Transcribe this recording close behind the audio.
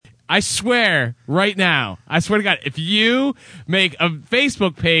I swear right now, I swear to God, if you make a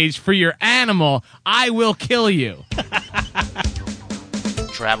Facebook page for your animal, I will kill you.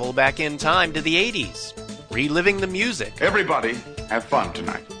 Travel back in time to the 80s, reliving the music. Everybody have fun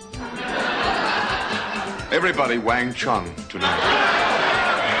tonight. Everybody Wang Chung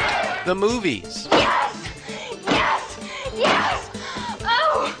tonight. The movies. Yes! Yes! Yes!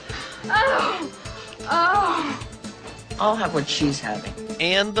 Oh! Oh! Oh! I'll have what she's having.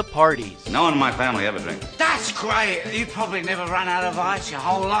 And the parties. No one in my family ever drinks. That's great. You probably never run out of ice your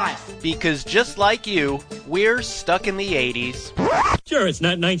whole life. Because just like you, we're stuck in the 80s. Sure, it's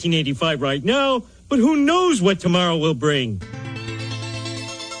not 1985 right now, but who knows what tomorrow will bring.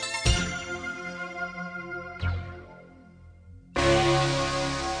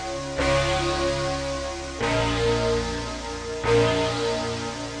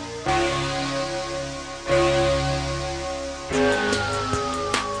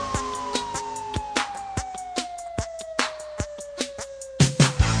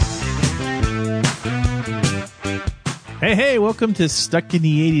 Hey, welcome to Stuck in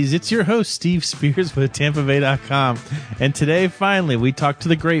the 80s. It's your host, Steve Spears with TampaBay.com. And today, finally, we talk to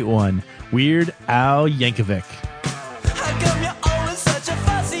the great one, Weird Al Yankovic. How come you're always such a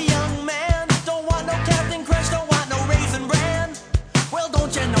fussy young man? Don't want no Captain Crunch, don't want no Raisin Bran. Well,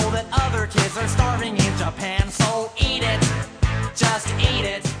 don't you know that other kids are starving in Japan? So eat it, just eat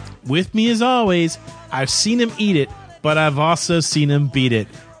it. With me, as always, I've seen him eat it, but I've also seen him beat it.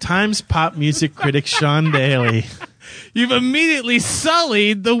 Times pop music critic Sean Daly. You've immediately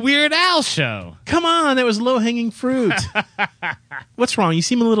sullied the Weird Al show. Come on, that was low-hanging fruit. What's wrong? You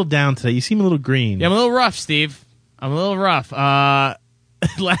seem a little down today. You seem a little green. Yeah, I'm a little rough, Steve. I'm a little rough.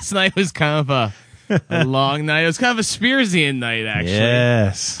 Last night was kind of a long night. It was kind of a Spearsian night, actually.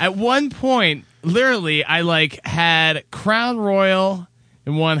 Yes. At one point, literally, I had Crown Royal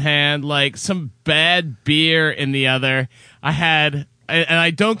in one hand, some bad beer in the other. And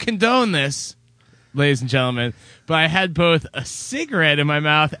I don't condone this, ladies and gentlemen, but I had both a cigarette in my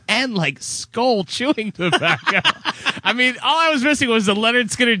mouth and skull chewing tobacco. I mean, all I was missing was the Leonard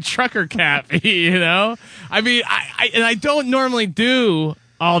Skinner trucker cap, you know? I mean, I don't normally do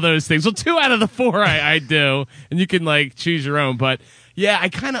all those things. Well, 2 out of the 4 I do, and you can choose your own. But yeah, I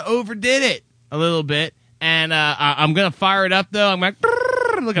kind of overdid it a little bit, and I'm gonna fire it up though. I'm like.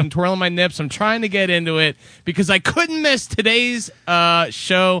 Look, I'm twirling my nips. I'm trying to get into it because I couldn't miss today's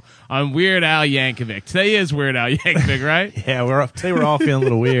show on Weird Al Yankovic. Today is Weird Al Yankovic, right? Yeah, today we're all feeling a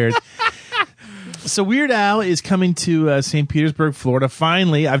little weird. So Weird Al is coming to St. Petersburg, Florida.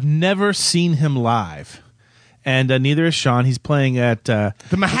 Finally, I've never seen him live. And neither is Sean. He's playing at the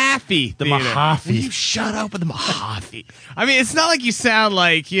Mahaffey. The Mahaffey. Will you shut up with the Mahaffey? I mean, it's not like you sound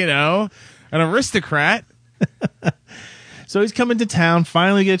like, an aristocrat. So he's coming to town.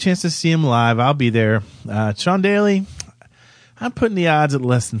 Finally get a chance to see him live. I'll be there. Sean Daly, I'm putting the odds at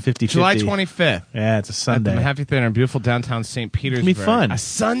less than 50-50. July 25th. Yeah, it's a Sunday. At the Mahaffey Theater in beautiful downtown St. Petersburg. It's going to be fun. A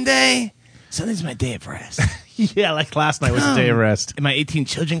Sunday? Sunday's my day of rest. Yeah, like last night was a day of rest. And my 18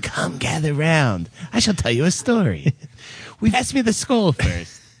 children, come gather round. I shall tell you a story. Pass me the skull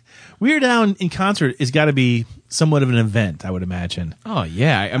first. Weird Al in concert has got to be somewhat of an event, I would imagine. Oh,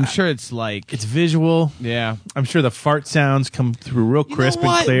 yeah. I'm sure it's It's visual. Yeah. I'm sure the fart sounds come through real crisp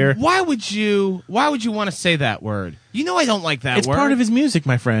and clear. Why would you want to say that word? You know I don't like that word. It's part of his music,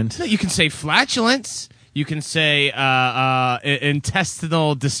 my friend. No, you can say flatulence. You can say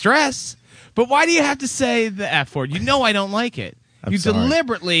intestinal distress. But why do you have to say the F word? You know I don't like it. I'm you sorry.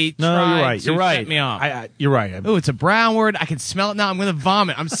 Deliberately No, tried you're right. to set me off. You're right. Oh, it's a brown word. I can smell it now. I'm going to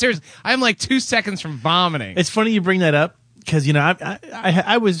vomit. I'm serious. I'm 2 seconds from vomiting. It's funny you bring that up because,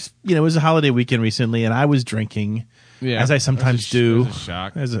 I was, it was a holiday weekend recently and I was drinking, as I sometimes do.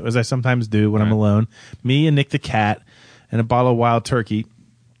 As I sometimes do when I'm alone. Me and Nick the cat and a bottle of wild turkey.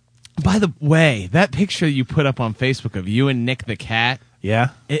 By the way, that picture you put up on Facebook of you and Nick the cat. Yeah.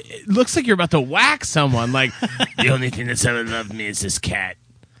 It looks like you're about to whack someone. The only thing that's ever loved me is this cat.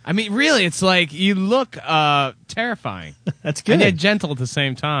 I mean, really, it's you look terrifying. That's good. And yet gentle at the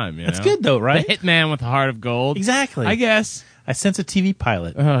same time. That's good, though, right? The hitman with a heart of gold. Exactly. I guess. I sense a TV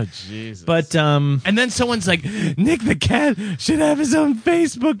pilot. Oh, Jesus. But, and then someone's like, Nick the cat should have his own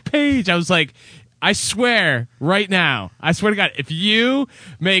Facebook page. I was like, I swear right now, I swear to God, if you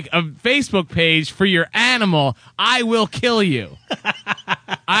make a Facebook page for your animal, I will kill you.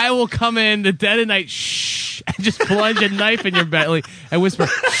 I will come in the dead of night, shh, and just plunge a knife in your belly and whisper,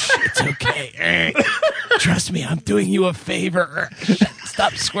 shh, it's okay. Trust me, I'm doing you a favor.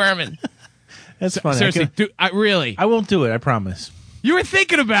 Stop squirming. That's funny. Seriously, dude, really. I won't do it, I promise. You were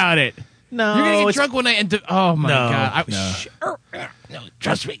thinking about it. No. You're going to get drunk one night and oh, my God. No,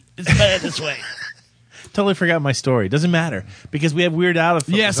 trust me. It's better this way. Totally forgot my story. Doesn't matter because we have Weird Al.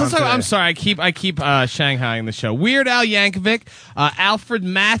 Yeah, I'm sorry. I keep Shanghaiing the show. Weird Al Yankovic, Alfred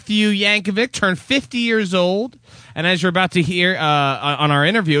Matthew Yankovic turned 50 years old, and as you're about to hear on our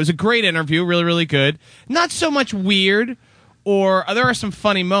interview, it was a great interview, really, really good. Not so much weird, or there are some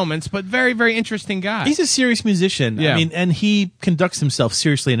funny moments, but very, very interesting guy. He's a serious musician. Yeah. I mean, and he conducts himself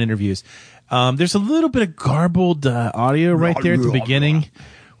seriously in interviews. There's a little bit of garbled audio right there at the beginning.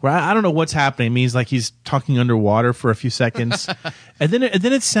 Where I don't know what's happening. It means like he's talking underwater for a few seconds, and then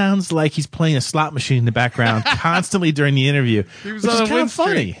it sounds like he's playing a slot machine in the background constantly during the interview, which is kind of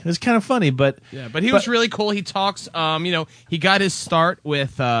funny. It was kind of funny, but he was really cool. He talks. He got his start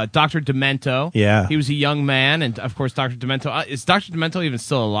with Dr. Demento. Yeah, he was a young man, and of course, Dr. Demento. Is Dr. Demento even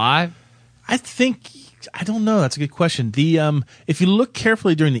still alive? I don't know. That's a good question. If you look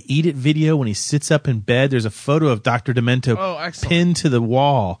carefully during the Eat It video, when he sits up in bed, there's a photo of Dr. Demento pinned to the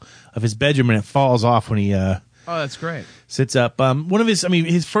wall of his bedroom, and it falls off when he that's great. Sits up. One of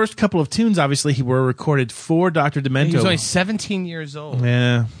his first couple of tunes, obviously, were recorded for Dr. Demento. He was only 17 years old.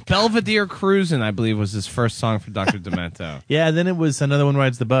 Yeah. Belvedere Cruisin', I believe, was his first song for Dr. Demento. Yeah, then it was Another One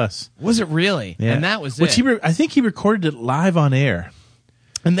Rides the Bus. Was it really? Yeah. And that was Which it. I think he recorded it live on air.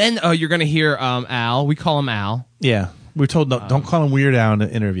 And then you're going to hear Al. We call him Al. Yeah. We were told don't call him Weird Al in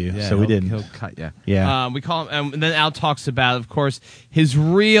the interview, so we didn't. He'll cut you. Yeah. We call him, and then Al talks about, of course, his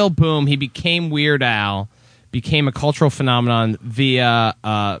real boom. He became Weird Al, became a cultural phenomenon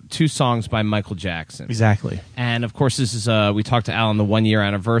via 2 songs by Michael Jackson. Exactly. And, of course, this is we talked to Al on the 1-year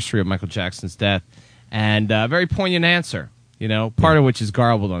anniversary of Michael Jackson's death, and a very poignant answer. Part of which is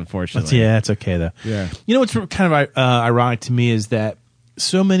garbled, unfortunately. It's okay, though. Yeah. What's kind of ironic to me is that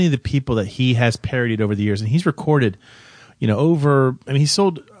so many of the people that he has parodied over the years, and he's recorded, he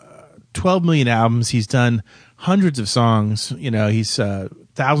sold 12 million albums. He's done hundreds of songs. He's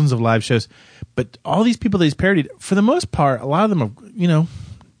thousands of live shows. But all these people that he's parodied, for the most part, a lot of them are,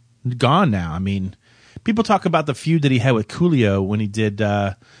 gone now. I mean, people talk about the feud that he had with Coolio when he did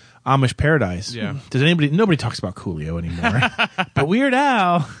Amish Paradise. Yeah. Nobody talks about Coolio anymore. But Weird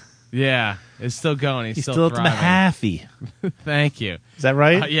Al... Yeah, it's still going. He's still at the Mahaffey. Thank you. Is that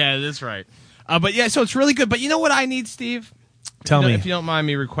right? Yeah, that's right. So it's really good. But you know what I need, Steve? Tell me. If you don't mind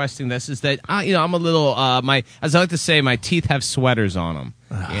me requesting this, is that I'm a little as I like to say, my teeth have sweaters on them.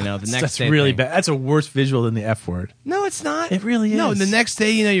 That's really bad. That's a worse visual than the F word. No, it's not. It really is. No, the next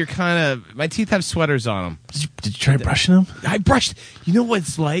day, you're kind of my teeth have sweaters on them. Did you try brushing them? I brushed. You know what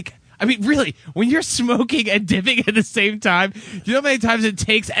it's like? I mean, really, when you're smoking and dipping at the same time, you know how many times it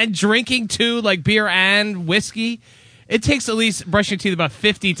takes, and drinking too, like beer and whiskey? It takes at least brushing your teeth about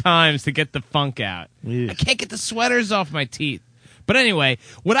 50 times to get the funk out. Yeah. I can't get the sweaters off my teeth. But anyway,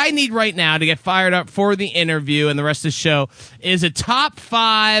 what I need right now to get fired up for the interview and the rest of the show is a top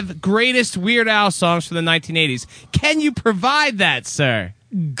 5 greatest Weird Al songs from the 1980s. Can you provide that, sir?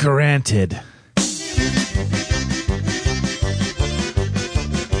 Granted.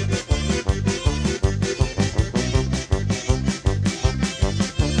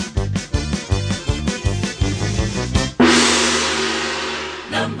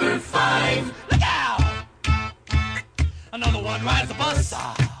 Number 5. Look out! Another one rides the bus.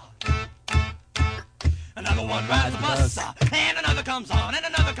 Another one rides the bus. And another comes on, and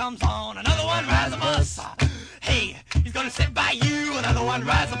another comes on. Another one rides the bus. Hey, he's gonna sit by you. Another one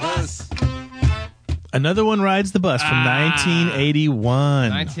rides the bus. Another One Rides the Bus from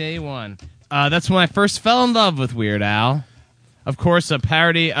 1981. 1981. That's when I first fell in love with Weird Al. Of course, a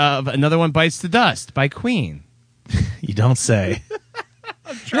parody of Another One Bites the Dust by Queen. You don't say.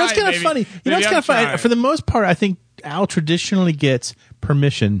 It's kind of funny. It's kind of funny. For the most part, I think Al traditionally gets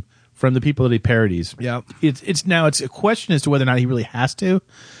permission from the people that he parodies. Yep. It's a question as to whether or not he really has to,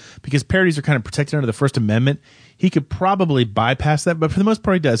 because parodies are kind of protected under the First Amendment. He could probably bypass that, but for the most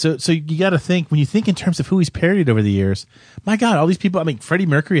part, he does. So you got to think, when you think in terms of who he's parodied over the years, my God, all these people. I mean, Freddie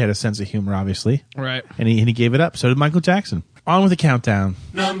Mercury had a sense of humor, obviously, right? And he gave it up. So did Michael Jackson. On with the countdown.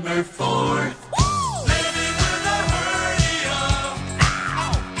 Number 4.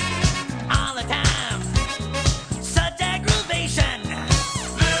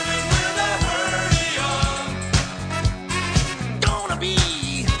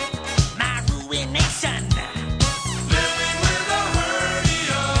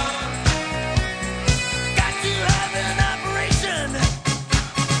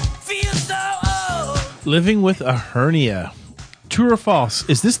 Living with a hernia. True or false?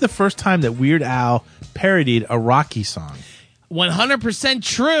 Is this the first time that Weird Al parodied a Rocky song? 100%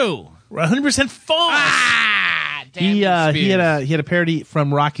 true. 100% false. He had a parody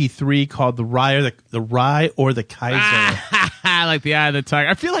from Rocky 3 called the Rye or the Kaiser. I like the Eye of the Tiger.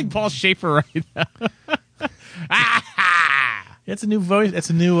 I feel like Paul Schaefer right now. It's a new voice. It's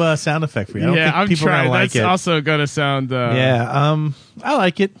a new sound effect for you. I don't think I'm people trying. are gonna like That's it. also going to sound. I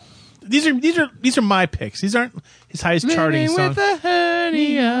like it. These are my picks. These aren't his highest charting songs. With a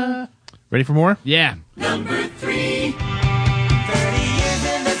hernia. Ready for more? Yeah. Number 3. 30 years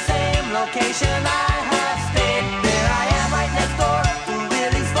in the same location I have stayed. There I am right next door to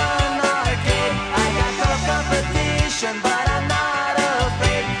Willie's Fun Arcade. I got no competition, but I'm not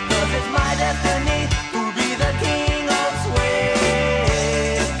afraid. 'Cause it's my destiny to be the king of Suede.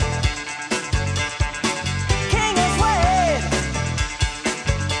 King of Suede.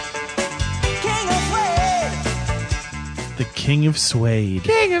 King of Suede. The King of Suede.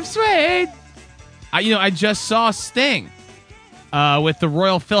 King of Suede. I just saw Sting with the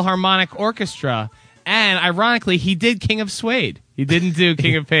Royal Philharmonic Orchestra, and ironically, he did King of Suede. He didn't do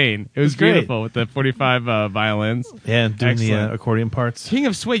King of Pain. It was beautiful with the 45 violins. Yeah, doing Excellent. the accordion parts. King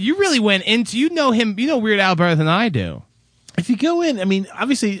of Suede. You really went into. You know him. You know Weird Al better than I do. If you go in, I mean,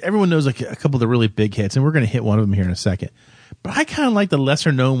 obviously everyone knows like a couple of the really big hits, and we're going to hit one of them here in a second. But I kind of like the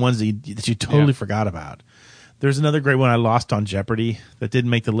lesser known ones that you totally forgot about. There's another great one I lost on Jeopardy that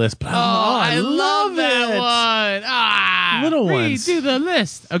didn't make the list. But I love that one. Little ones. Redo the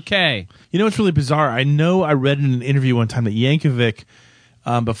list. Okay. You know what's really bizarre? I know I read in an interview one time that Yankovic,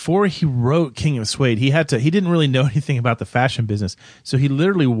 before he wrote King of Suede, he didn't really know anything about the fashion business. So he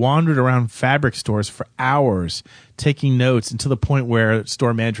literally wandered around fabric stores for hours taking notes until the point where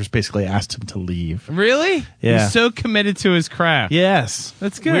store managers basically asked him to leave. Really? Yeah. He's so committed to his craft. Yes.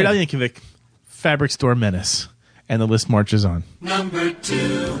 That's good. Weird Al Yankovic, fabric store menace. And the list marches on. Number 2.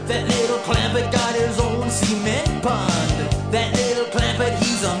 That little Clampett got his own cement pond. That little Clampett,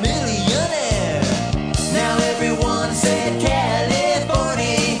 he's a millionaire. Now everyone said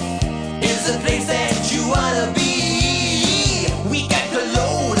California is the place that you ought to be. We got to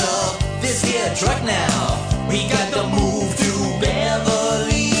load up this here truck now. We got to move to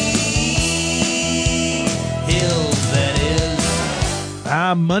Beverly Hills, that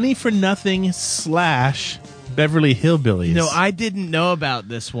is. Money for Nothing / Beverly Hillbillies. I didn't know about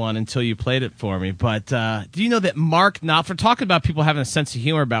this one until you played it for me. But do you know that Mark Knopfler, talking about people having a sense of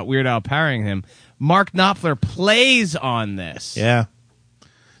humor about Weird Al parrying him, Mark Knopfler plays on this. Yeah.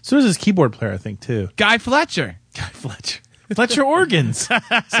 So does his keyboard player, I think, too. Guy Fletcher. Fletcher organs.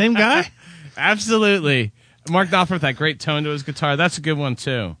 Same guy? Absolutely. Mark Knopfler with that great tone to his guitar. That's a good one,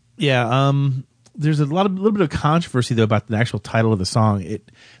 too. Yeah. There's a little bit of controversy, though, about the actual title of the song. It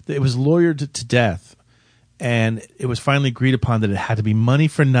was lawyered to death. And it was finally agreed upon that it had to be Money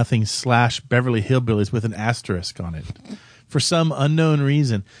for Nothing / Beverly Hillbillies with an asterisk on it for some unknown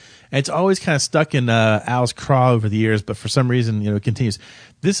reason. And it's always kind of stuck in Al's craw over the years, but for some reason, it continues.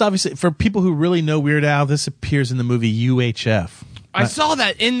 This obviously, for people who really know Weird Al, this appears in the movie UHF. I saw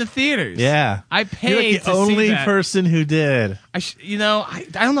that in the theaters. Yeah. I paid You're like the to see only that. person who did. I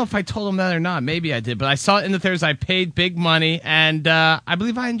don't know if I told him that or not. Maybe I did, but I saw it in the theaters. I paid big money, and I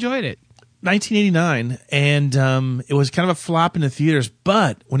believe I enjoyed it. 1989, and it was kind of a flop in the theaters,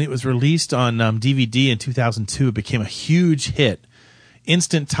 but when it was released on DVD in 2002, it became a huge hit.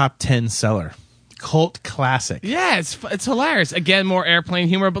 Instant top 10 seller. Cult classic. Yeah, it's hilarious. Again, more airplane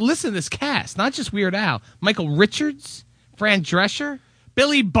humor, but listen to this cast. Not just Weird Al. Michael Richards, Fran Drescher,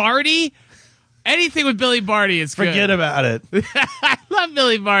 Billy Barty. Anything with Billy Barty is good. Forget about it. I love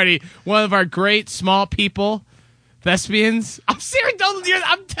Billy Barty. One of our great small people. Thespians. I'm serious.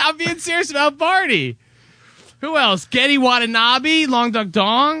 I'm being serious about Barty. Who else? Getty Watanabe, Long Duck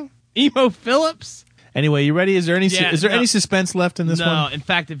Dong, Emo Phillips. Anyway, you ready? Is there any suspense left in this one? No. In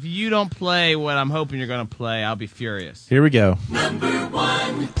fact, if you don't play what I'm hoping you're going to play, I'll be furious. Here we go. Number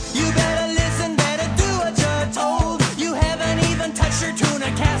 1. You better listen, better do what you're told. You haven't even touched your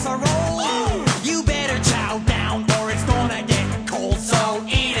tuna casserole. You better chow down or it's gonna get cold, so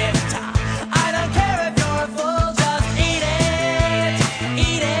eat it. I don't care if you're full, just eat it.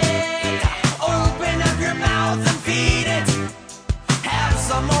 Eat it. Open up your mouth and feed it. Have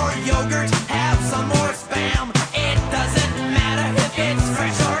some more yogurt, have some more Spam. It doesn't matter if it's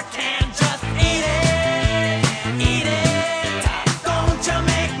fresh or canned, just eat it. Eat it. Don't you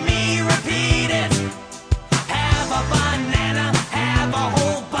make me repeat it. Have a banana, have a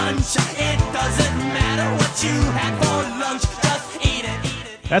whole bunch. It doesn't matter what you had for lunch, just eat it, eat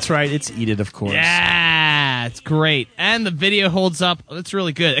it. That's right. It's Eat It, of course. Yeah, it's great. And the video holds up. It's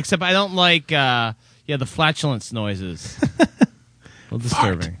really good. Except I don't like the flatulence noises. A little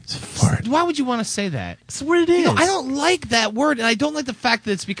disturbing. Fart. word. Why would you want to say that? It's what it is. I don't like that word, and I don't like the fact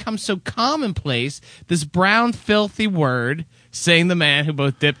that it's become so commonplace, this brown, filthy word, saying the man who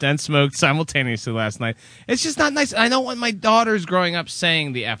both dipped and smoked simultaneously last night. It's just not nice. I don't want my daughters growing up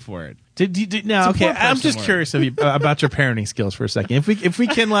saying the F word. I'm just curious about your parenting skills for a second. If we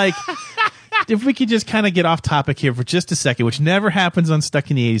can if we could just kind of get off topic here for just a second, which never happens on Stuck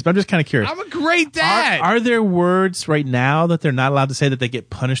in the 80s, but I'm just kind of curious. I'm a great dad. Are there words right now that they're not allowed to say that they get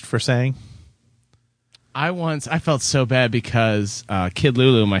punished for saying? I felt so bad because Kid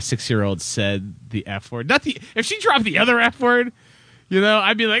Lulu, my 6-year-old, said the F word. If she dropped the other F word,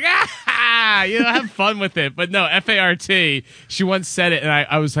 I'd be like, have fun with it. But no, F-A-R-T, she once said it, and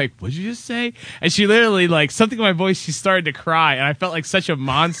I was like, what'd you just say? And she literally, something in my voice, she started to cry, and I felt like such a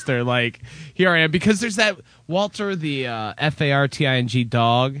monster. Here I am. Because there's that Walter, the F-A-R-T-I-N-G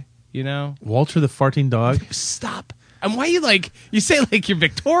dog, Walter the farting dog? Stop. And why you say you're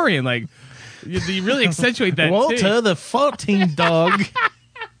Victorian, you really accentuate that, Walter the farting dog.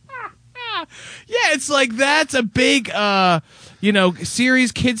 Yeah, it's that's a big,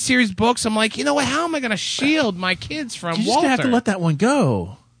 kids series books. I'm like, what? How am I going to shield my kids from Walter? You just have to let that one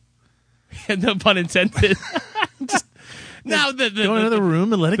go. No pun intended. Now go in another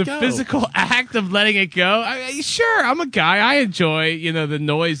room and let it go. The physical act of letting it go. Sure, I'm a guy. I enjoy, the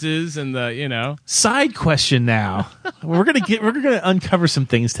noises and the, Side question now. we're gonna uncover some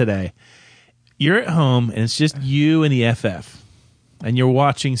things today. You're at home and it's just you and the FF, and you're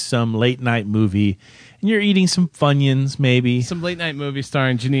watching some late night movie, and you're eating some Funyuns, maybe some late night movie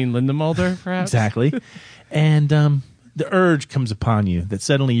starring Janine Lindemulder, perhaps. Exactly. And the urge comes upon you that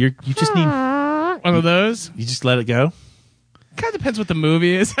suddenly you just need one of those. You just let it go. Kind of depends what the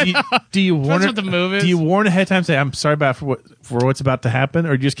movie is. Do you warn? What the movie is. Do you warn ahead of time? Say, I'm sorry about for what's about to happen,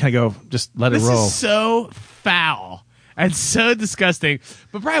 or you just kind of go, just let it roll. This is so foul and so disgusting.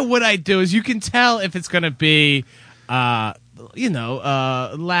 But probably what I do is you can tell if it's going to be, loud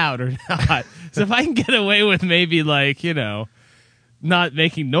or not. So if I can get away with maybe not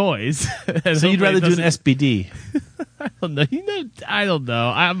making noise. So you'd rather do an SBD? I don't know. I don't know.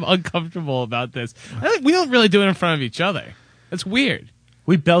 I'm uncomfortable about this. I think we don't really do it in front of each other. That's weird.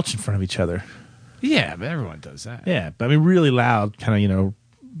 We belch in front of each other. Yeah, but everyone does that. Yeah, but I mean really loud, kind of,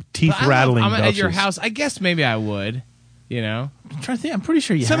 teeth rattling belches. At your house, I guess maybe I would, I'm trying to think. I'm pretty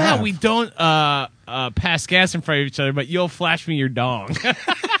sure you Somehow have. we don't pass gas in front of each other, but you'll flash me your dong.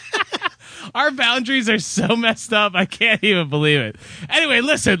 Our boundaries are so messed up, I can't even believe it. Anyway,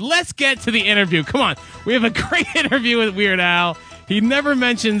 listen, let's get to the interview. Come on. We have a great interview with Weird Al. He never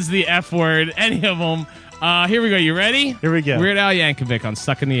mentions the F word, any of them. Here we go. You ready? Here we go. Weird Al Yankovic on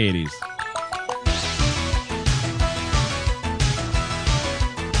Stuck in the 80s.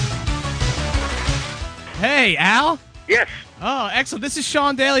 Hey, Al? Yes. Oh, excellent. This is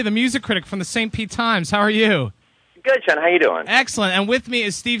Sean Daly, the music critic from the St. Pete Times. How are you? Good, Sean. How you doing? Excellent. And with me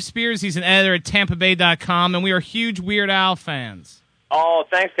is Steve Spears. He's an editor at TampaBay.com, and we are huge Weird Al fans. Oh,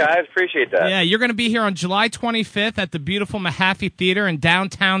 thanks, guys. Appreciate that. Yeah, you're going to be here on July 25th at the beautiful Mahaffey Theater in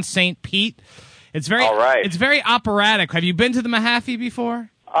downtown St. Pete. It's very, all right. It's very operatic. Have you been to the Mahaffey before?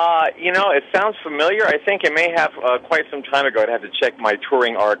 It sounds familiar. I think it may have quite some time ago. I'd have to check my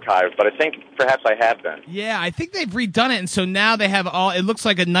touring archives, but I think perhaps I have been. Yeah, I think they've redone it, and so now they have it looks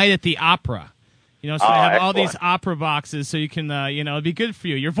like a night at the opera. So they have all these opera boxes, so you can, it'd be good for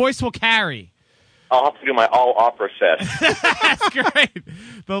you. Your voice will carry. I'll have to do my all-opera set. That's great.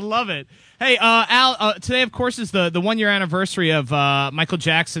 They'll love it. Hey, Al, today, of course, is the 1-year anniversary of Michael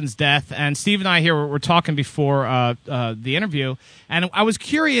Jackson's death, and Steve and I here were talking before the interview, and I was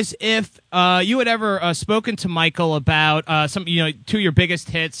curious if you had ever spoken to Michael about some, two of your biggest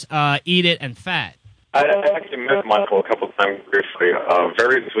hits, Eat It and Fat. I actually met Michael a couple of times briefly.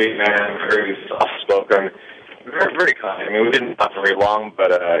 Very sweet man, very soft-spoken. Very, very kind. I mean, we didn't talk very long,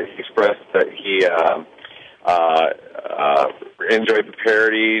 but he expressed that he enjoyed the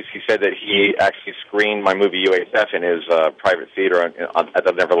parodies. He said that he actually screened my movie UHF in his private theater at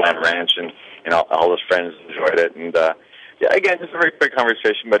the Neverland Ranch, and all his friends enjoyed it. And again, just a very quick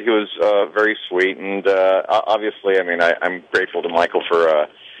conversation, but he was very sweet. And obviously, I mean, I'm grateful to Michael for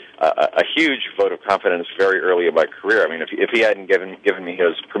a huge vote of confidence very early in my career. I mean, if he hadn't given me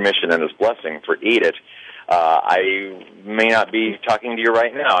his permission and his blessing for Eat It, I may not be talking to you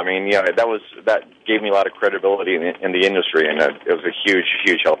right now. I mean, that gave me a lot of credibility in the industry, and it was a huge,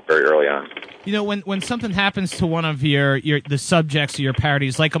 huge help very early on. When something happens to one of the subjects of your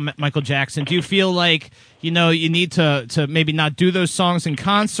parodies, like Michael Jackson, do you feel like you need to maybe not do those songs in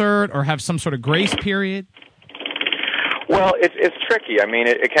concert or have some sort of grace period? Well, it's tricky. I mean,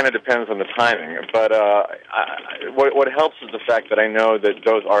 it kind of depends on the timing. But what helps is the fact that I know that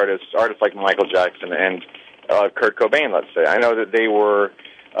those artists like Michael Jackson and Kurt Cobain, let's say, I know that they were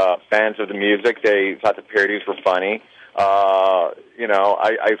fans of the music. They thought the parodies were funny. I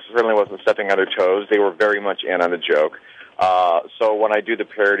certainly wasn't stepping on their toes. They were very much in on the joke. So when I do the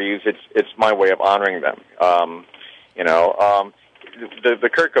parodies, it's my way of honoring them. The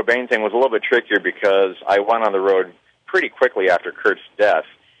Kurt Cobain thing was a little bit trickier because I went on the road pretty quickly after Kurt's death,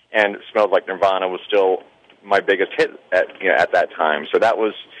 and "Smells Like Nirvana" was still my biggest hit at that time. So that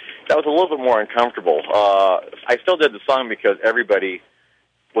was a little bit more uncomfortable. I still did the song because everybody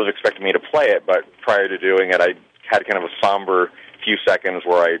was expecting me to play it, but prior to doing it, I had kind of a somber few seconds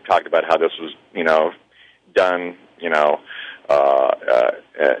where I talked about how this was, done,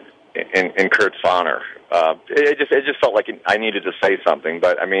 in Kurt's honor. It just felt like I needed to say something,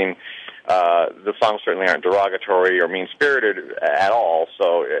 but I mean, the songs certainly aren't derogatory or mean-spirited at all,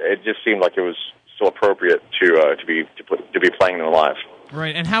 so it just seemed like it was still appropriate to be playing them live.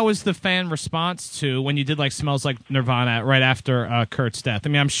 Right, and how was the fan response to when you did like "Smells Like Nirvana" right after Kurt's death? I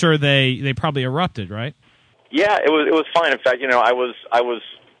mean, I'm sure they probably erupted, right? Yeah, it was fine. In fact, I was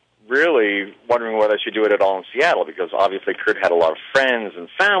really wondering whether I should do it at all in Seattle because obviously Kurt had a lot of friends and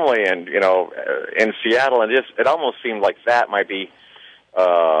family, and in Seattle, and it almost seemed like that might be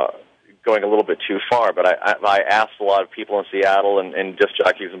going a little bit too far. But I asked a lot of people in Seattle and disc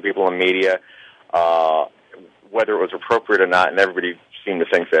jockeys and people in media whether it was appropriate or not, and everybody seemed to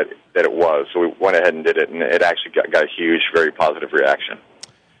think that it was. So we went ahead and did it, and it actually got a huge, very positive reaction.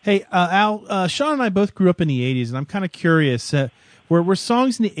 Hey, Al, Sean and I both grew up in the 80s, and I'm kind of curious, were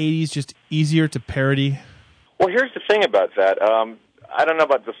songs in the 80s just easier to parody? Well, here's the thing about that. I don't know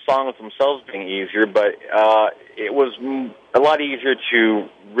about the songs themselves being easier, but it was a lot easier to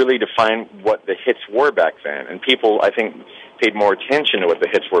really define what the hits were back then. And people, I think, paid more attention to what the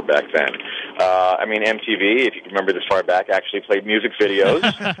hits were back then. MTV, if you can remember this far back, actually played music videos.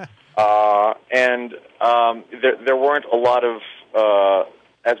 And there weren't a lot of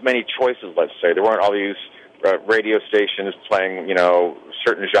as many choices, let's say. There weren't all these radio stations playing,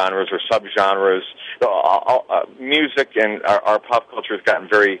 certain genres or subgenres. Music and our pop culture has gotten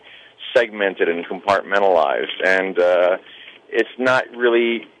very segmented and compartmentalized, and it's not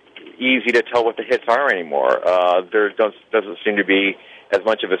really easy to tell what the hits are anymore. There doesn't seem to be as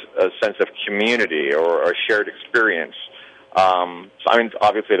much of a sense of community or a shared experience.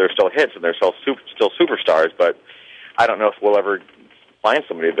 Obviously there's still hits and there's still superstars, but I don't know if we'll ever find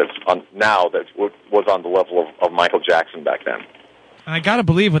somebody that's on now that was on the level of Michael Jackson back then. And I gotta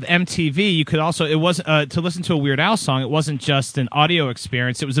believe with MTV, you could also to listen to a Weird Al song. It wasn't just an audio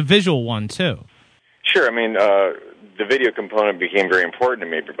experience; it was a visual one too. Sure. The video component became very important to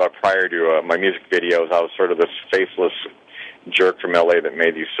me. But prior to my music videos, I was sort of this faceless jerk from LA that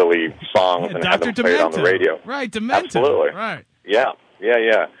made these silly songs and had them played on the radio. Right, Demento. Absolutely. Right. Yeah.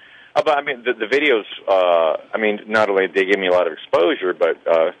 But the videos. Not only they gave me a lot of exposure, but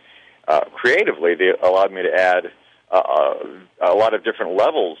creatively they allowed me to add a lot of different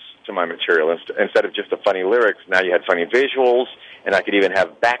levels to my material. Instead of just the funny lyrics, now you had funny visuals, and I could even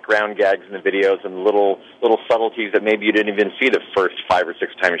have background gags in the videos and little subtleties that maybe you didn't even see the first 5 or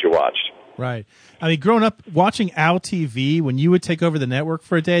 6 times you watched. Right. Growing up watching Al TV, when you would take over the network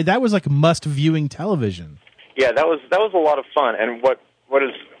for a day, that was like must-viewing television. Yeah, that was a lot of fun. And what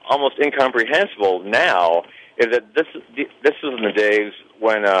is almost incomprehensible now is that this is in the days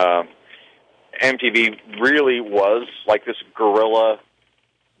when MTV really was like this guerrilla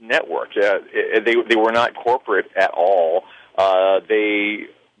network. They were not corporate at all. They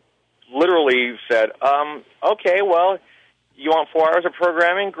literally said, okay, well, you want 4 hours of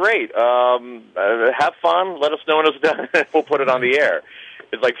programming? Great. Have fun. Let us know when it's done. We'll put it on the air.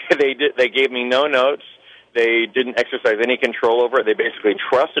 It's like they gave me no notes. They didn't exercise any control over it. They basically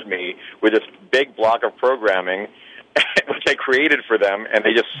trusted me with this big block of programming, which I created for them, and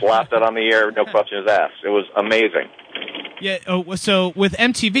they just slapped it on the air, no questions asked. It was amazing. Yeah, so with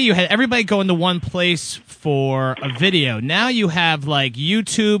MTV, you had everybody go into one place for a video. Now you have like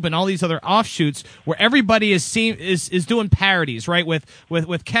YouTube and all these other offshoots where everybody is doing parodies, right? With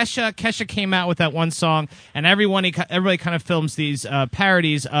Kesha. Kesha came out with that one song, and everybody kind of films these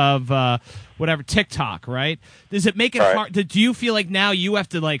parodies of whatever TikTok, right? Does it make it hard? Do you feel like now you have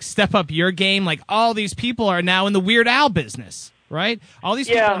to like step up your game? Like all these people are now in the Weird Al business, right? All these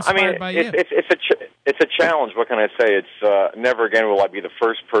people are inspired by you. It's a challenge. What can I say? It's never again will I be the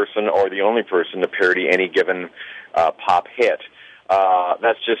first person or the only person to parody any given pop hit.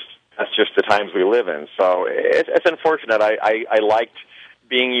 That's just the times we live in. So it's unfortunate. I liked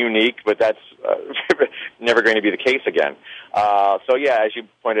being unique, but that's never going to be the case again. So yeah, as you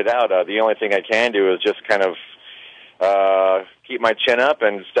pointed out, the only thing I can do is just kind of keep my chin up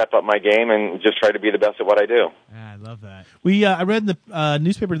and step up my game and just try to be the best at what I do. I love that. I read in the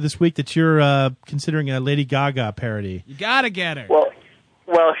newspaper this week that you're considering a Lady Gaga parody. You gotta get her. Well,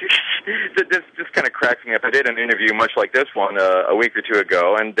 this kind of cracks me up. I did an interview much like this one a week or two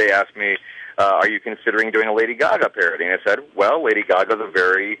ago, and they asked me, are you considering doing a Lady Gaga parody? And I said, well, Lady Gaga's a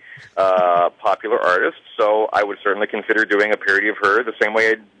very popular artist, so I would certainly consider doing a parody of her the same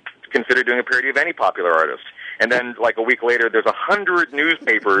way I'd consider doing a parody of any popular artist. And then, like a week later, there's 100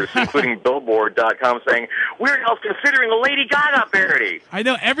 newspapers, including Billboard.com, saying, we're now considering a Lady Gaga parody. I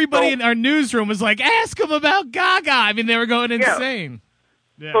know. Everybody in our newsroom was like, ask him about Gaga. I mean, they were going insane.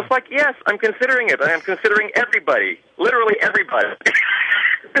 Yeah. So it's like, yes, I'm considering it. I am considering everybody. Literally everybody.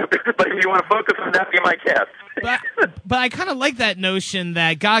 But if you want to focus on that, be my guest. But I kind of like that notion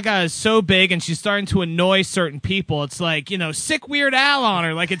that Gaga is so big and she's starting to annoy certain people. It's like, sick Weird Al on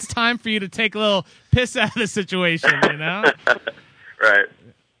her. Like, it's time for you to take a little piss out of the situation, Right.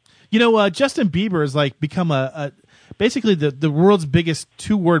 Justin Bieber has become a basically the world's biggest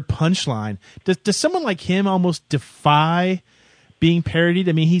two-word punchline. Does someone like him almost defy being parodied?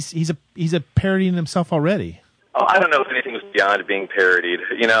 I mean, he's a parodying himself already. Oh, I don't know if anything was beyond being parodied.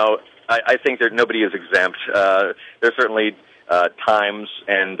 I think that nobody is exempt. There's certainly times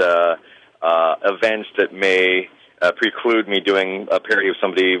and events that may preclude me doing a parody of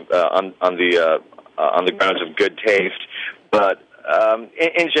somebody on the grounds of good taste. But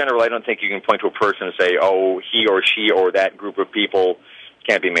in general, I don't think you can point to a person and say, "Oh, he or she or that group of people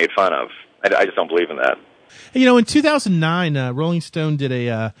can't be made fun of." I just don't believe in that. In 2009, Rolling Stone did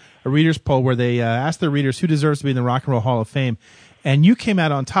a readers poll where they asked their readers who deserves to be in the Rock and Roll Hall of Fame, and you came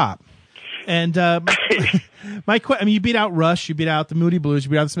out on top. And you beat out Rush, you beat out the Moody Blues,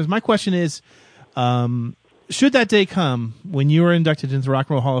 you beat out the Smiths. My question is, should that day come when you are inducted into the Rock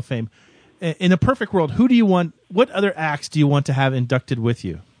and Roll Hall of Fame, in a perfect world, what other acts do you want to have inducted with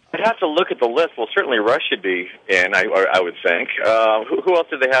you? I'd have to look at the list. Well, certainly Rush should be in, I would think. Who else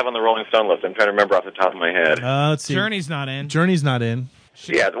did they have on the Rolling Stone list? I'm trying to remember off the top of my head. Let's see. Journey's not in.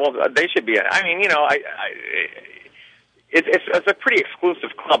 Yeah, well, they should be in. I mean, it's a pretty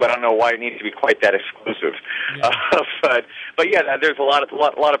exclusive club. I don't know why it needs to be quite that exclusive. Yeah. But yeah, there's a lot of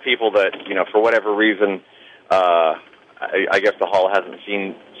people that, for whatever reason, I guess the Hall hasn't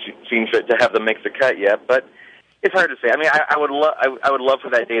seen fit to have them make the cut yet, but it's hard to say. I mean, I would love for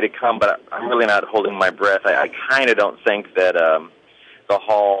that day to come, but I'm really not holding my breath. I kind of don't think that the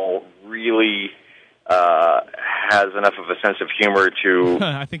Hall really has enough of a sense of humor to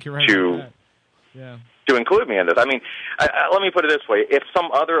I think you're right about that. Yeah. To include me in this. I mean, let me put it this way: if some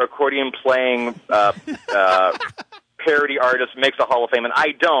other accordion playing parody artist makes a Hall of Fame and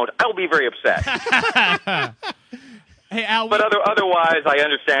I don't, I will be very upset. Hey, Al. But otherwise, I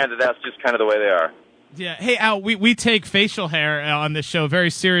understand that that's just kind of the way they are. Yeah. Hey, Al, we take facial hair on this show very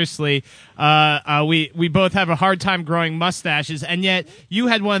seriously. We both have a hard time growing mustaches, and yet you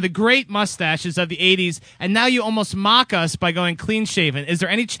had one of the great mustaches of the 80s, and now you almost mock us by going clean-shaven. Is there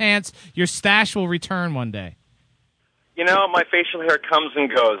any chance your stash will return one day? My facial hair comes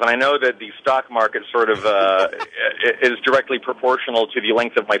and goes, and I know that the stock market sort of is directly proportional to the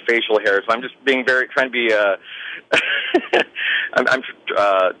length of my facial hair. So I'm just trying to be. I'm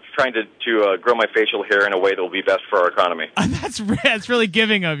trying to grow my facial hair in a way that will be best for our economy. That's really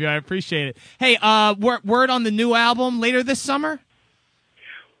giving of you. I appreciate it. Hey, word on the new album later this summer?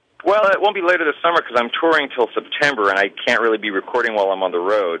 Well, it won't be later this summer because I'm touring till September, and I can't really be recording while I'm on the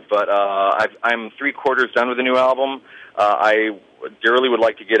road. But I'm 3/4 done with the new album. I dearly would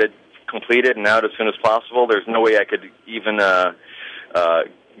like to get it completed and out as soon as possible. There's no way I could even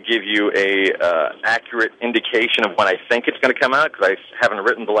give you a accurate indication of when I think it's going to come out because I haven't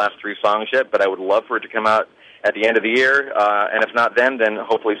written the last 3 songs yet. But I would love for it to come out at the end of the year, and if not then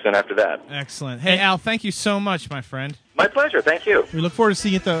hopefully soon after that. Excellent. Hey, Al, thank you so much, my friend. My pleasure. Thank you. We look forward to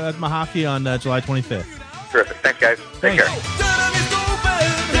seeing you at Mahaki on July 25th. Terrific. Thanks, guys. Take care.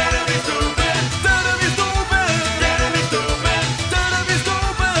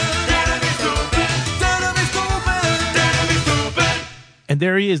 And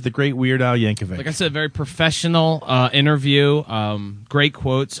there he is, the great Weird Al Yankovic. Like I said, very professional interview, great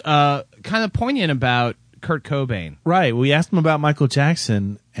quotes, kind of poignant about Kurt Cobain. Right. We asked him about Michael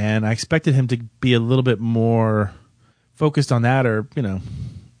Jackson, and I expected him to be a little bit more focused on that, or,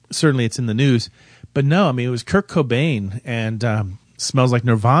 certainly it's in the news. But no, I mean, it was Kurt Cobain, and Smells Like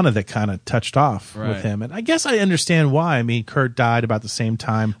Nirvana that kind of touched off with him. And I guess I understand why. I mean, Kurt died about the same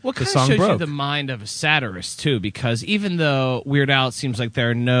time the song shows broke. You the mind of a satirist, too, because even though Weird Al, it seems like there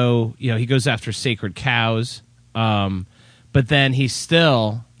are no, he goes after sacred cows, but then he's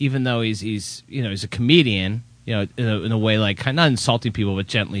still, even though he's a comedian, in a way like kind of not insulting people, but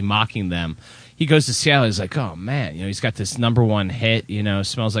gently mocking them. He goes to Seattle, he's like, oh, man, he's got this number one hit,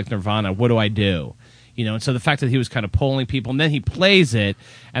 Smells Like Nirvana. What do I do? And so the fact that he was kind of polling people, and then he plays it,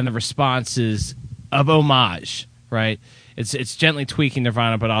 and the response is of homage, right? It's gently tweaking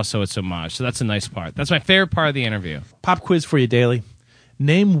Nirvana, but also it's homage. So that's a nice part. That's my favorite part of the interview. Pop quiz for you, Daily.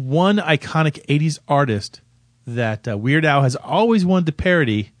 Name one iconic 80s artist that Weird Al has always wanted to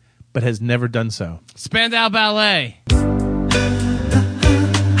parody, but has never done so. Spandau Ballet.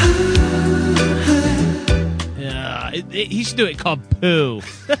 He should do it called Pooh.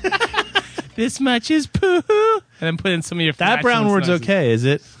 This much is Pooh. And then put in some of your That brown word's noises. okay, is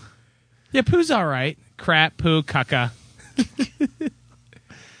it? Yeah, Pooh's all right. Crap, Pooh, caca.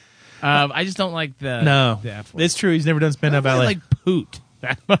 I just don't like the... No. the F word. It's true. He's never done Spandau I don't Ballet. really like poot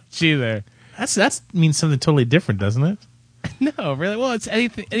that much either. That means something totally different, doesn't it? No, really? Well, it's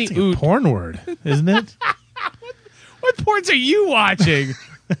anything. Any It's like a porn word, isn't it? What porns are you watching?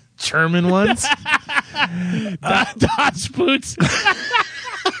 German ones? Dodge boots.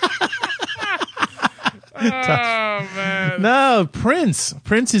 Oh, man. No, Prince.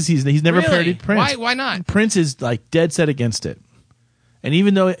 Prince is he's never Really? parodied Prince. Why not? Prince is like dead set against it. And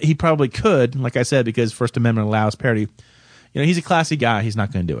even though he probably could, like I said, because First Amendment allows parody, he's a classy guy. He's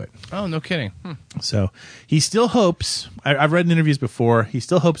not going to do it. Oh, no kidding. So he still hopes, I've read in interviews before, he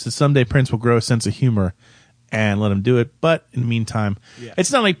still hopes that someday Prince will grow a sense of humor and let him do it. But in the meantime,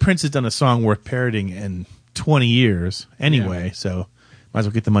 it's not like Prince has done a song worth parodying in 20 years anyway, so might as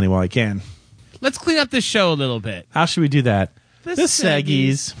well get the money while he can. Let's clean up this show a little bit. How should we do that? The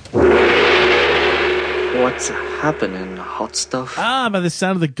Saggies. What's happening, hot stuff? By the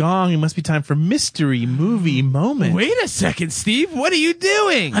sound of the gong, it must be time for Mystery Movie Moment. Wait a second, Steve. What are you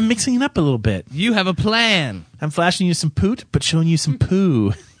doing? I'm mixing it up a little bit. You have a plan. I'm flashing you some poot, but showing you some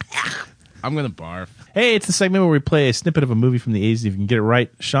poo. I'm going to barf. Hey, it's the segment where we play a snippet of a movie from the 80s. If you can get it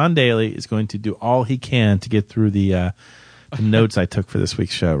right, Sean Daly is going to do all he can to get through the notes I took for this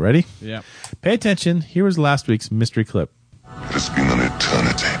week's show. Ready? Yeah. Pay attention. Here was last week's mystery clip. It has been an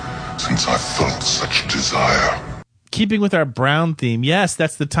eternity since I felt such desire. Keeping with our Brown theme, yes,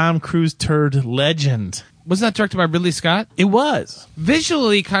 that's the Tom Cruise turd legend. Wasn't that directed by Ridley Scott? It was.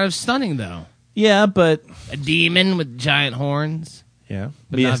 Visually kind of stunning, though. Yeah, but... A demon with giant horns. Yeah.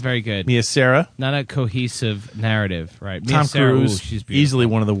 But not very good. Mia Sara. Not a cohesive narrative, right? Tom Mia Sara, Cruise, she's beautiful. easily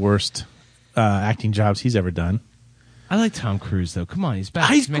one of the worst acting jobs he's ever done. I like Tom Cruise, though. Come on, he's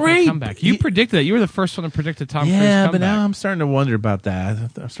back. He's making great. A comeback. You predicted that. You were the first one to predict a Tom Cruise comeback. Yeah, but now I'm starting to wonder about that.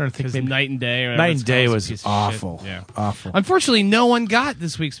 I'm starting to think maybe Night and Day. Or Night and Day was was awful. Yeah. Awful. Unfortunately, no one got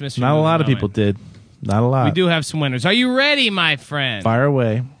this week's mystery. Not a Movie lot of Moment. people did. Not a lot. We do have some winners. Are you ready, my friend? Fire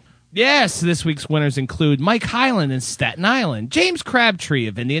away. Yes, this week's winners include Mike Highland in Staten Island, James Crabtree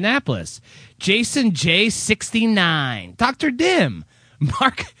of Indianapolis, Jason J69, Dr. Dim,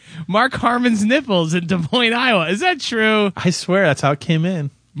 Mark Harmon's Nipples in Des Moines, Iowa. Is that true? I swear that's how it came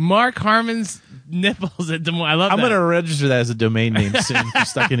in. Mark Harmon's Nipples in Des Moines. I love I'm that. going to register that as a domain name soon. If you're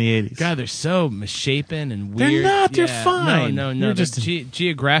stuck in the 80s. God, they're so misshapen and weird. They're not. They're Yeah. fine. No. You're They're just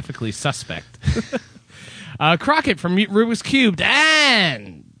geographically suspect. Crockett from Rubik's Cubed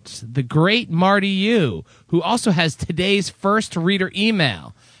and the great Marty Yu, who also has today's first reader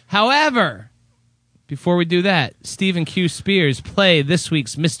email. However, before we do that, Stephen Q. Spears play this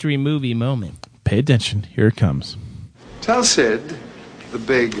week's mystery movie moment. Pay attention. Here it comes. Tell Sid the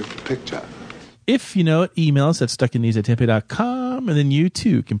big picture. If you know it, email us at stuckinthese@tampa.com, and then you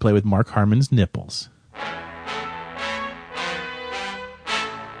too can play with Mark Harmon's nipples.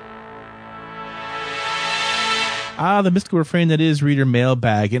 The mystical refrain that is Reader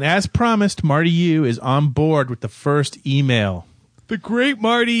Mailbag. And as promised, Marty Yu is on board with the first email. The great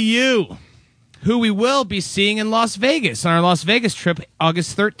Marty Yu, who we will be seeing in Las Vegas on our Las Vegas trip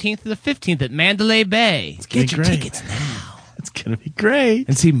August 13th to the 15th at Mandalay Bay. Get your tickets now. It's going to be great.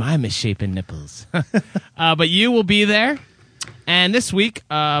 And see my misshapen nipples. But you will be there. And this week,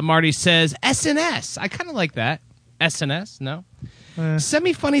 Marty says, SNS. I kind of like that. SNS, no?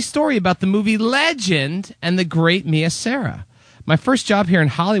 Semi-funny story about the movie Legend and the great Mia Sara. My first job here in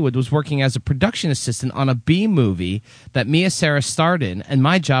Hollywood was working as a production assistant on a B movie that Mia Sara starred in, and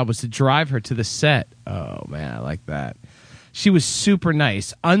my job was to drive her to the set. Oh, man, I like that. She was super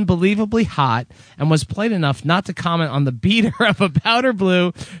nice, unbelievably hot, and was polite enough not to comment on the beater of a powder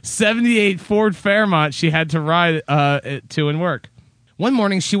blue 78 Ford Fairmont she had to ride to and work. One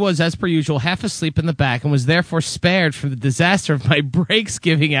morning, she was, as per usual, half asleep in the back and was therefore spared from the disaster of my brakes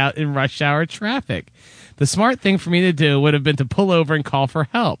giving out in rush hour traffic. The smart thing for me to do would have been to pull over and call for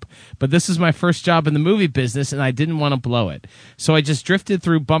help. But this is my first job in the movie business, and I didn't want to blow it. So I just drifted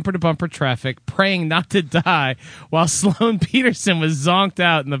through bumper-to-bumper traffic, praying not to die, while Sloane Peterson was zonked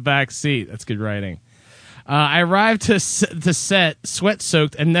out in the back seat. That's good writing. I arrived to set,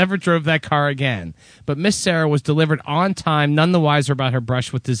 sweat-soaked, and never drove that car again. But Miss Sarah was delivered on time, none the wiser about her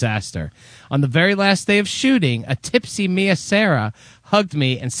brush with disaster. On the very last day of shooting, a tipsy Mia Sarah hugged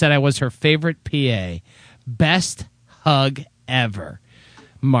me and said I was her favorite PA. Best hug ever.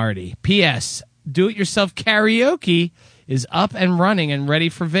 Marty. P.S. Do-it-yourself karaoke is up and running and ready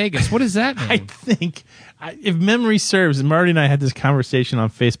for Vegas. What does that mean? I think, if memory serves, Marty and I had this conversation on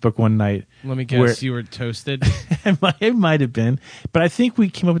Facebook one night. Let me guess, you were toasted? It might have been. But I think we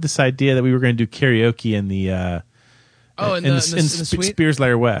came up with this idea that we were going to do karaoke in the in the suite? Spears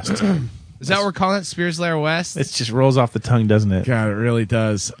Lair West. Is that what we're calling it? Spears Lair West? It just rolls off the tongue, doesn't it? God, it really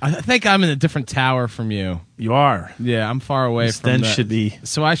does. I think I'm in a different tower from you. You are. Yeah, I'm far away from Then that. should be.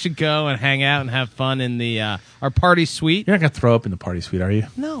 So I should go and hang out and have fun in the our party suite. You're not going to throw up in the party suite, are you?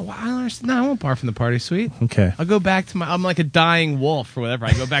 No, I don't understand. No, I won't barf in the party suite. Okay. I'll go back to I'm like a dying wolf or whatever.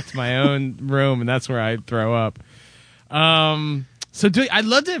 I go back to my own room, and that's where I throw up. I'd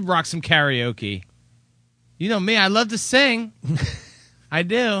love to rock some karaoke. You know me, I love to sing. I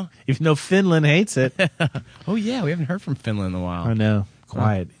do. Even though Finland hates it. Oh, yeah, we haven't heard from Finland in a while. I know.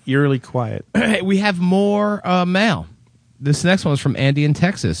 Quiet. Eerily quiet. We have more mail. This next one is from Andy in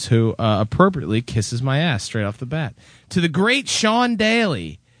Texas, who appropriately kisses my ass straight off the bat. To the great Sean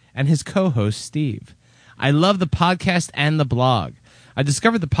Daly and his co-host, Steve. I love the podcast and the blog. I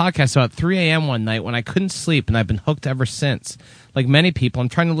discovered the podcast about 3 a.m. one night when I couldn't sleep, and I've been hooked ever since. Like many people, I'm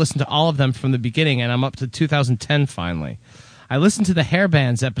trying to listen to all of them from the beginning, and I'm up to 2010 finally. I listened to the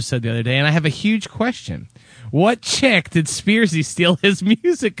Hairbands episode the other day, and I have a huge question. What chick did Spearsy steal his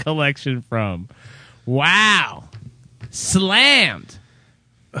music collection from? Wow. Slammed.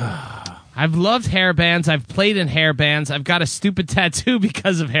 I've loved hairbands. I've played in hairbands. I've got a stupid tattoo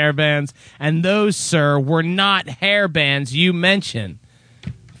because of hairbands, and those, sir, were not hairbands you mentioned.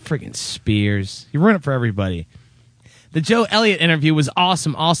 Friggin' Spears. You ruin it for everybody. The Joe Elliott interview was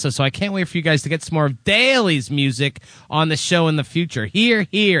awesome also, so I can't wait for you guys to get some more of Daly's music on the show in the future. Here,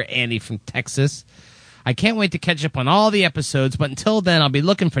 Andy from Texas. I can't wait to catch up on all the episodes, but until then, I'll be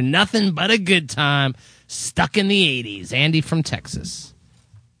looking for nothing but a good time stuck in the 80s. Andy from Texas.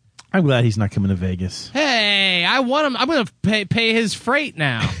 I'm glad he's not coming to Vegas. Hey, I want him. I'm going to pay his freight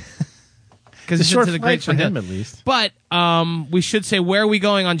now. Because it's a short to the flight great for him, at least. But we should say, where are we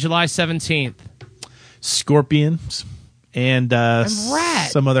going on July 17th? Scorpions. And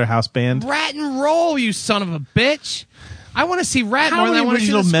Rat. Some other house band. Rat and Roll, you son of a bitch. I want to see Rat more than I want to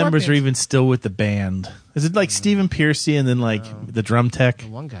see the original members Scorpions. are even still with the band? Is it like Stephen Piercy and then like the drum tech?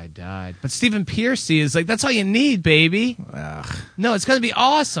 One guy died. But Stephen Piercy is like, that's all you need, baby. Ugh. No, it's going to be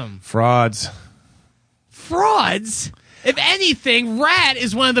awesome. Frauds. Frauds? If anything, Rat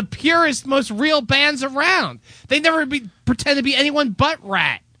is one of the purest, most real bands around. They never pretend to be anyone but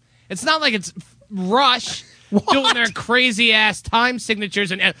Rat. It's not like it's Rush doing their crazy-ass time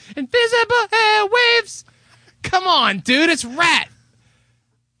signatures and invisible airwaves. Come on, dude, it's Rat.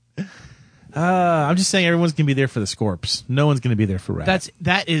 I'm just saying everyone's going to be there for the Scorps. No one's going to be there for Rat.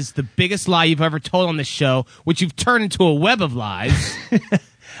 That is the biggest lie you've ever told on this show, which you've turned into a web of lies.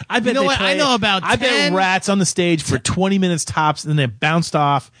 I bet I know about 10, I bet Rat's on the stage for 20 minutes tops, and then it bounced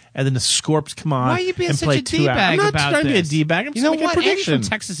off, and then the Scorps come on. Why are you being and such play a 2 hours. D-bag I'm not about trying to be a this. D-bag. I'm you just know making what? a Andy prediction. from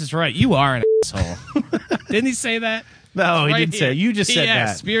Texas is right. You are an asshole. Didn't he say that? No, he Right didn't say here. it. You just said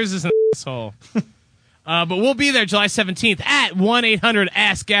that. Spears is an asshole. But we'll be there July 17th at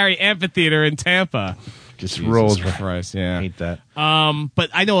 1-800-ASK-GARY Amphitheater in Tampa. Just Jesus rolls Christ, yeah. I hate that.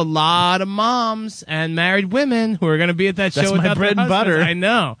 But I know a lot of moms and married women who are going to be at that show. That's my without bread their and butter. husbands. I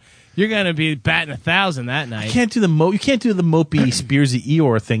know. You're going to be batting 1,000 that night. You can't do the mopey Spearsy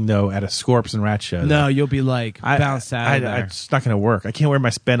Eeyore thing though at a Scorps and Rat show. No, you'll be like bounced out of there. It's not going to work. I can't wear my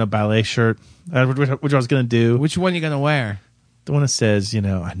Spano Ballet shirt, which I was going to do. Which one are you going to wear? The one that says,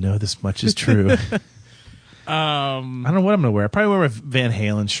 I know this much is true. I don't know what I'm going to wear. I probably wear my Van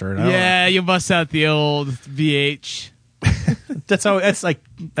Halen shirt. Yeah, you bust out the old VH. That's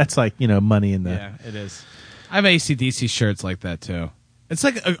like money in the. Yeah, it is. I have AC/DC shirts like that too. It's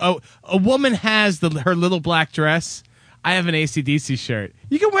like a woman has her little black dress. I have an AC/DC shirt.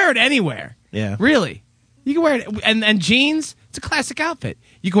 You can wear it anywhere. Yeah, really. You can wear it and jeans. It's a classic outfit.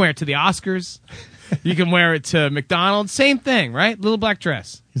 You can wear it to the Oscars. You can wear it to McDonald's. Same thing, right? Little black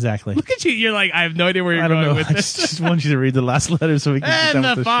dress. Exactly. Look at you. You're like, I have no idea where you're going with this. I just want you to read the last letter so we can get And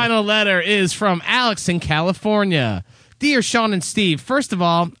done the with final letter is from Alex in California. Dear Sean and Steve, first of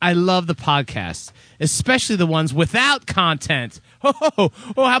all, I love the podcasts, especially the ones without content. Oh,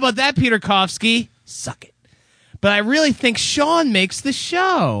 how about that, Peter Kofsky? Suck it. But I really think Sean makes the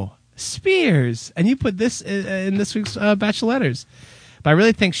show. Spears. And you put this in this week's batch of letters. But I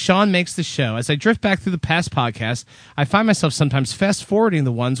really think Sean makes the show. As I drift back through the past podcasts, I find myself sometimes fast-forwarding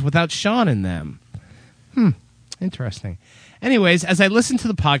the ones without Sean in them. Interesting. Anyways, as I listen to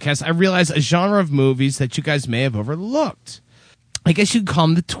the podcast, I realize a genre of movies that you guys may have overlooked. I guess you'd call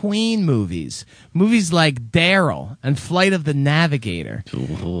them the tween movies. Movies like Daryl and Flight of the Navigator.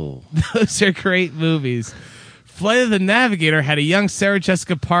 Those are great movies. Flight of the Navigator had a young Sarah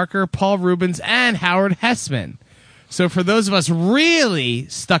Jessica Parker, Paul Rubens, and Howard Hessman. So for those of us really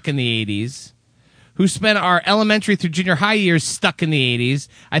stuck in the 80s, who spent our elementary through junior high years stuck in the 80s,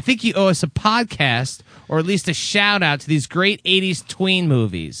 I think you owe us a podcast or at least a shout-out to these great 80s tween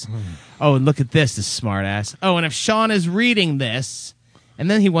movies. Oh, and look at this smartass. Oh, and if Sean is reading this, and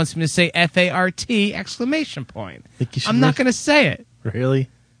then he wants me to say F-A-R-T, exclamation point. I'm not going to say it. Really?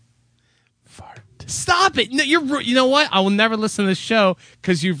 Stop it. No, you know what? I will never listen to this show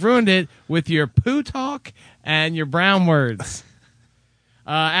because you've ruined it with your poo talk and your brown words.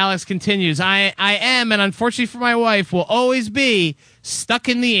 Alex continues, I am, and unfortunately for my wife, will always be stuck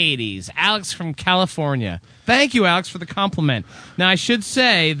in the 80s. Alex from California. Thank you, Alex, for the compliment. Now, I should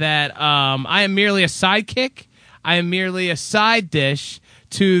say that I am merely a sidekick. I am merely a side dish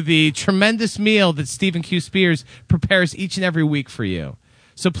to the tremendous meal that Stephen Q. Spears prepares each and every week for you.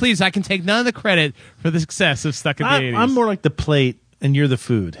 So please, I can take none of the credit for the success of Stuck in the 80s. I'm more like the plate, and you're the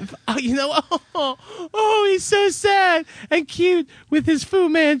food. Oh, you know, he's so sad and cute with his Fu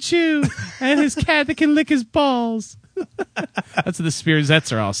Manchu and his cat that can lick his balls. That's what the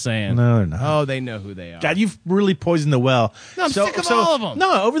Spearsettes are all saying. No, they're not. Oh, they know who they are. God, you've really poisoned the well. No, I'm sick of all of them.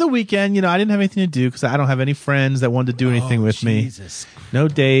 No, over the weekend, I didn't have anything to do because I don't have any friends that wanted to do anything with Jesus. me. No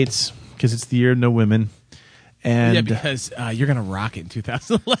dates because it's the year of no women. And yeah, because you're going to rock it in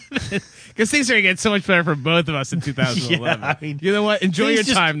 2011. Because things are going to get so much better for both of us in 2011. Yeah, I mean, you know what? Enjoy your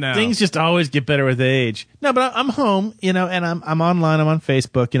time now. Things just always get better with age. No, but I'm home, and I'm online. I'm on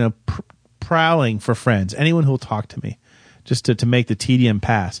Facebook, prowling for friends. Anyone who will talk to me, just to make the tedium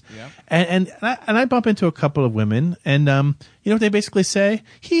pass. Yeah. And I bump into a couple of women, and you know what they basically say?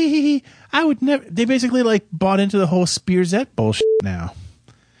 I would never. They basically bought into the whole Spearsette bullshit now.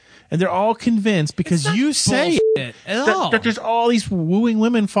 And they're all convinced because you say that there's all these wooing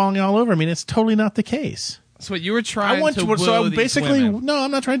women falling all over. I mean, it's totally not the case. That's what you were trying to woo so these basically, women. No, I'm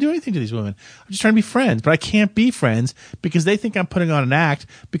not trying to do anything to these women. I'm just trying to be friends. But I can't be friends because they think I'm putting on an act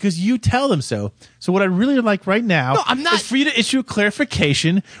because you tell them so. So what I really would like right now is for you to issue a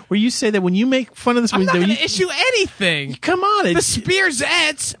clarification where you say that when you make fun of this I'm not going to issue anything. Come on. The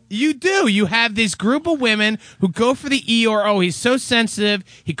Spearsettes, you do. You have this group of women who go for the E or O. He's so sensitive.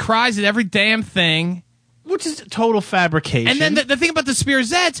 He cries at every damn thing. Which is total fabrication. And then the thing about the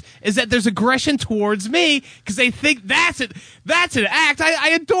Spearsettes is that there's aggression towards me because they think that's it. That's an act. I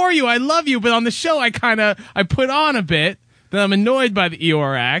adore you. I love you. But on the show, I put on a bit that I'm annoyed by the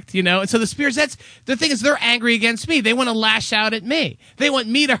Eeyore act, And so the Spearsettes, the thing is they're angry against me. They want to lash out at me. They want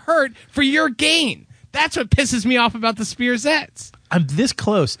me to hurt for your gain. That's what pisses me off about the Spearsettes. I'm this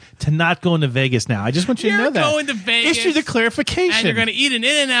close to not going to Vegas now. I just want you to know that. You're going to Vegas. Issue the clarification. And you're going to eat an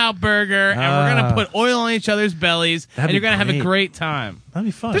In-N-Out burger, and we're going to put oil on each other's bellies, and you're going to have a great time. That'd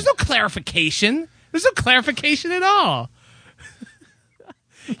be fun. There's no clarification. There's no clarification at all.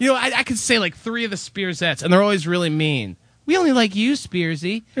 I could say 3 of the Spearsettes, and they're always really mean. We only like you,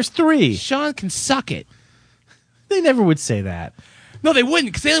 Spearsy. There's 3. Sean can suck it. They never would say that. No, they wouldn't,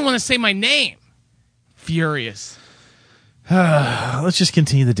 because they didn't want to say my name. Furious. Let's just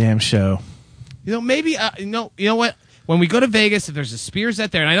continue the damn show. Maybe, you know what? When we go to Vegas, if there's a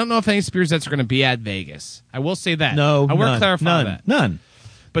Spearsette there, and I don't know if any Spearsettes are going to be at Vegas. I will say that. No, I will clarify that. None.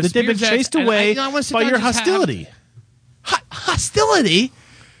 But they've been chased away by your hostility. Hostility?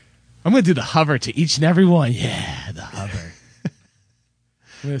 I'm going to do the hover to each and every one. Yeah, the hover.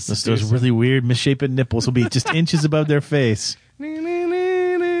 Those really weird, misshapen nipples will be just inches above their face. What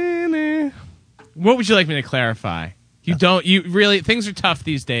would you like me to clarify? You really, things are tough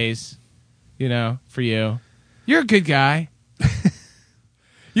these days, for you. You're a good guy.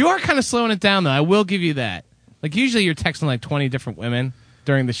 You are kind of slowing it down, though. I will give you that. Usually you're texting 20 different women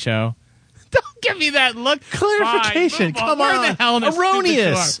during the show. give me that look. Clarification. Fine, Come on. Where the hell in a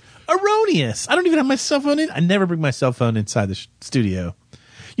Erroneous. stupid short? Erroneous. I don't even have my cell phone in. I never bring my cell phone inside the studio.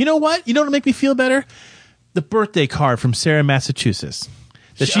 You know what? You know what'll make me feel better? The birthday card from Sarah, Massachusetts.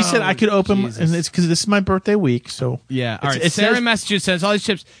 That she said I could open, and it's because this is my birthday week. So yeah, all right. Sarah in Massachusetts sends all these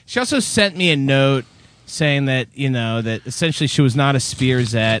chips. She also sent me a note saying that that essentially she was not a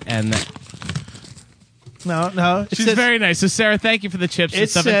Spearsette, and that no, she's very nice. So Sarah, thank you for the chips and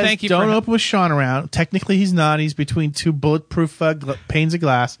stuff. Says, and thank you. Don't open with Sean around. Technically, he's not. He's between two bulletproof panes of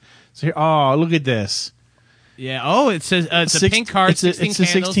glass. So here, look at this. Yeah. Oh, it says it's a pink card. 16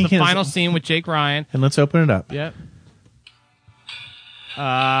 candles. The final scene with Jake Ryan. And let's open it up. Yep.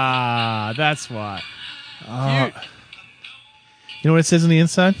 That's why. You know what it says on the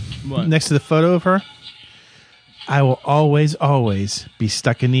inside? What? Next to the photo of her? I will always, always be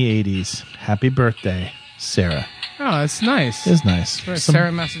stuck in the 80s. Happy birthday, Sarah. Oh, that's nice. It is nice. Sarah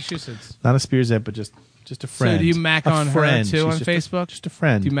in Massachusetts. Not a Spearsette, but just a friend. So do you mac on her too on Facebook? Just a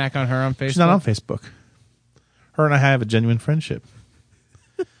friend. Do you mac on her on Facebook? She's not on Facebook. Her and I have a genuine friendship.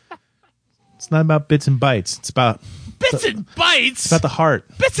 It's not about bits and bytes. It's about... Bits and bytes? It's about the heart.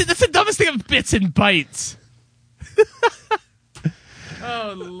 That's the dumbest thing of bits and bytes.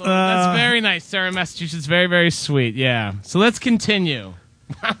 Oh, Lord. That's very nice, Sarah in Massachusetts. Very, very sweet. Yeah. So let's continue.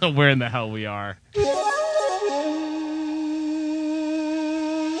 I don't know where in the hell we are.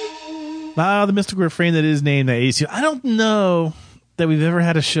 The mystical refrain that is named the 80s. I don't know that we've ever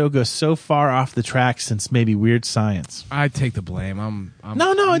had a show go so far off the track since maybe Weird Science. I take the blame. We're on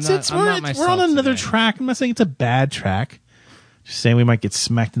another track. I'm not saying it's a bad track. Just saying we might get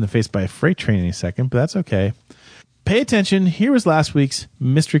smacked in the face by a freight train any second, but that's okay. Pay attention. Here was last week's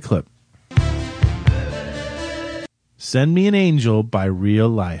mystery clip. Send Me an Angel by Real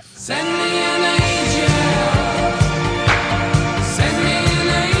Life. Send me an angel. Send me an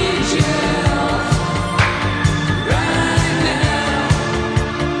angel. Right now.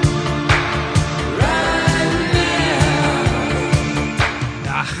 Right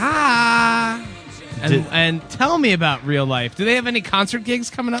now. Aha! And tell me about Real Life. Do they have any concert gigs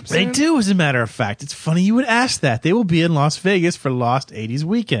coming up soon? They do, as a matter of fact. It's funny you would ask that. They will be in Las Vegas for Lost 80s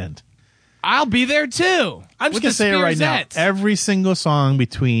Weekend. I'll be there too. I'm just going to say it right now. Every single song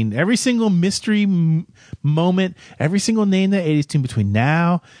between, every single mystery moment, every single name that 80s tune between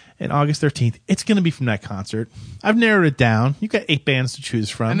now and August 13th, it's going to be from that concert. I've narrowed it down. You've got 8 bands to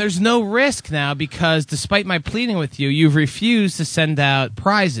choose from. And there's no risk now because despite my pleading with you, you've refused to send out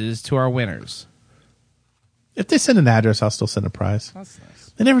prizes to our winners. If they send an address, I'll still send a prize. That's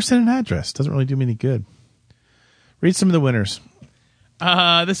nice. They never send an address. Doesn't really do me any good. Read some of the winners.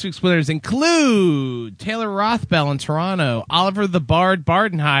 This week's winners include Taylor Rothbell in Toronto, Oliver the Bard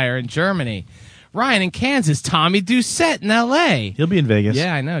Bardenheier in Germany, Ryan in Kansas, Tommy Doucette in L.A. He'll be in Vegas.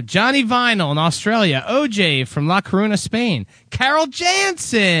 Yeah, I know. Johnny Vinyl in Australia, OJ from La Coruna, Spain, Carol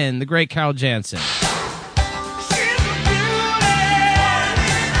Jansen, the great Carol Jansen.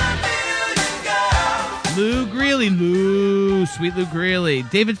 Lou Greeley, sweet Lou Greeley,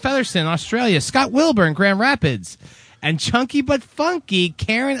 David Featherson, Australia, Scott Wilbur in Grand Rapids, and chunky but funky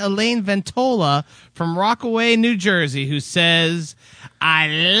Karen Elaine Ventola from Rockaway, New Jersey, who says, I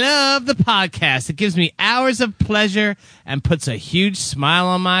love the podcast. It gives me hours of pleasure and puts a huge smile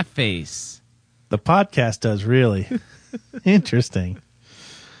on my face. The podcast does, really. Interesting.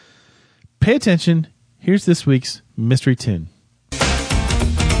 Pay attention. Here's this week's mystery tune.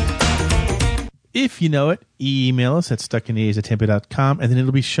 If you know it, email us at stuckinatheatstampa.com, and then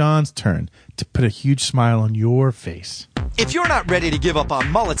it'll be Sean's turn to put a huge smile on your face. If you're not ready to give up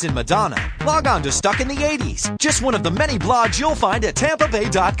on mullets in Madonna, log on to Stuck in the 80s, just one of the many blogs you'll find at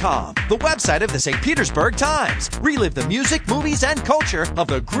TampaBay.com, the website of the St. Petersburg Times. Relive the music, movies, and culture of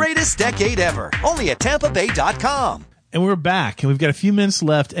the greatest decade ever, only at TampaBay.com. And we're back, and we've got a few minutes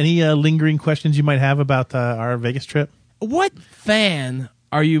left. Any lingering questions you might have about our Vegas trip? What fan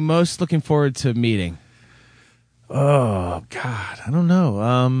are you most looking forward to meeting? Oh, God. I don't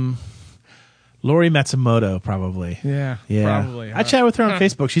know. Lori Matsumoto, probably. Yeah. Probably. Huh? I chat with her on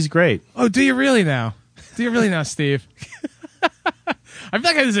Facebook. She's great. Oh, do you really now? Do you really now, Steve? I feel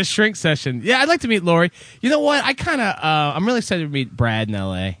like this is a shrink session. Yeah, I'd like to meet Lori. You know what? I'm really excited to meet Brad in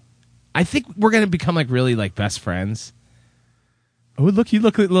L.A. I think we're going to become really best friends. Oh, look, you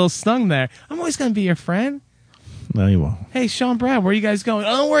look a little stung there. I'm always going to be your friend. No, you won't. Hey, Sean, Brad, where are you guys going?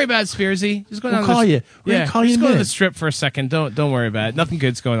 Oh, don't worry about it, Spearsy. Just go down. We'll call you. We're just go to the strip for a second. Don't worry about it. Nothing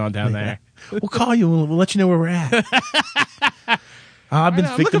good's going on down there. We'll call you. We'll let you know where we're at. I've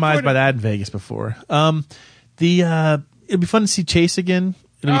been victimized by that in Vegas before. It'd be fun to see Chase again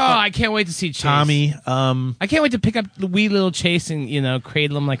I can't wait to see Chase. Tommy. I can't wait to pick up the wee little Chase and,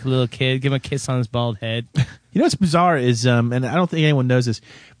 cradle him like a little kid, give him a kiss on his bald head. You know what's bizarre is, and I don't think anyone knows this,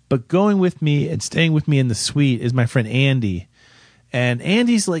 but going with me and staying with me in the suite is my friend Andy. And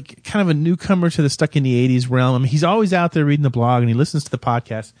Andy's like kind of a newcomer to the Stuck in the 80s realm. I mean, he's always out there reading the blog and he listens to the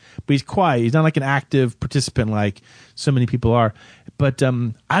podcast, but he's quiet. He's not like an active participant like so many people are. But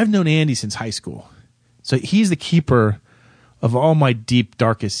I've known Andy since high school. So he's the keeper of all my deep,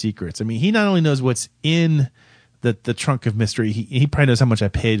 darkest secrets. I mean, he not only knows what's in the trunk of mystery, he probably knows how much I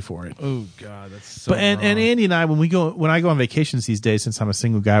paid for it. Oh God, that's so and Andy and I, when I go on vacations these days, since I'm a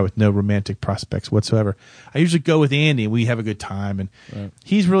single guy with no romantic prospects whatsoever, I usually go with Andy and we have a good time. And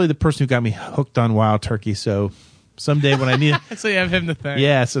he's really the person who got me hooked on wild turkey. So someday when I need, so you have him to thank.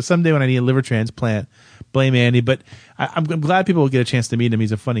 Yeah. So someday when I need a liver transplant, blame Andy. But I'm glad people will get a chance to meet him.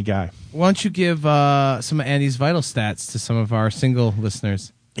 He's a funny guy. Why don't you give some of Andy's vital stats to some of our single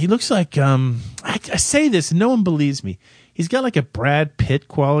listeners? He looks like I say this and no one believes me. He's got like a Brad Pitt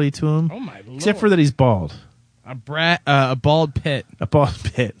quality to him. Oh my Lord. Except for that he's bald. A bald Pitt. A bald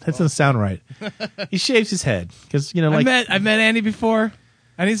Pitt. That doesn't sound right. He shaves his head because I've met Andy before,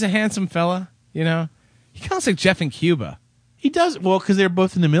 and he's a handsome fella. He kind of looks like Jeff in Cuba. He does well because they're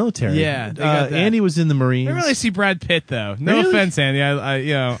both in the military. Yeah, they got that. Andy was in the Marines. I really see Brad Pitt though. No offense, Andy.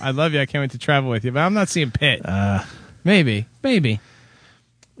 I love you. I can't wait to travel with you, but I'm not seeing Pitt. Maybe.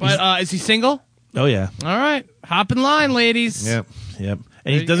 But is he single? Oh yeah. All right, hop in line, ladies. Yep. And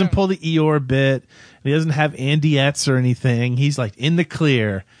he doesn't pull the Eeyore bit. And he doesn't have Andiettes or anything. He's like in the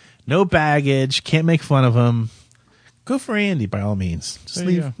clear, no baggage. Can't make fun of him. Go for Andy by all means. Just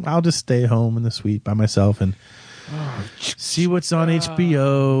leave. I'll just stay home in the suite by myself and see what's on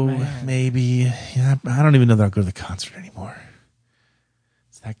HBO. Man. Maybe. I don't even know that I'll go to the concert anymore.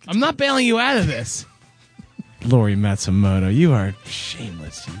 I'm not bailing you out of this. Lori Matsumoto, you are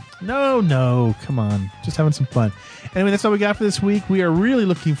shameless. No, come on. Just having some fun. Anyway, that's all we got for this week. We are really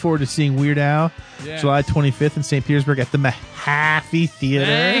looking forward to seeing Weird Al July 25th in St. Petersburg at the Mahaffey Theater.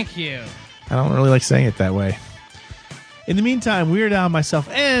 Thank you. I don't really like saying it that way. In the meantime, Weird Al, myself,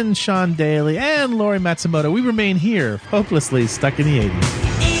 and Sean Daly, and Lori Matsumoto, we remain here, hopelessly stuck in the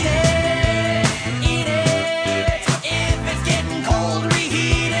 80s.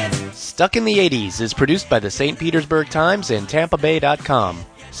 Stuck in the 80s is produced by the St. Petersburg Times and TampaBay.com.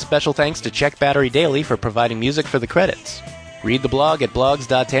 Special thanks to Check Battery Daily for providing music for the credits. Read the blog at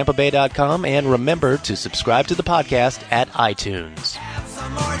blogs.tampabay.com and remember to subscribe to the podcast at iTunes.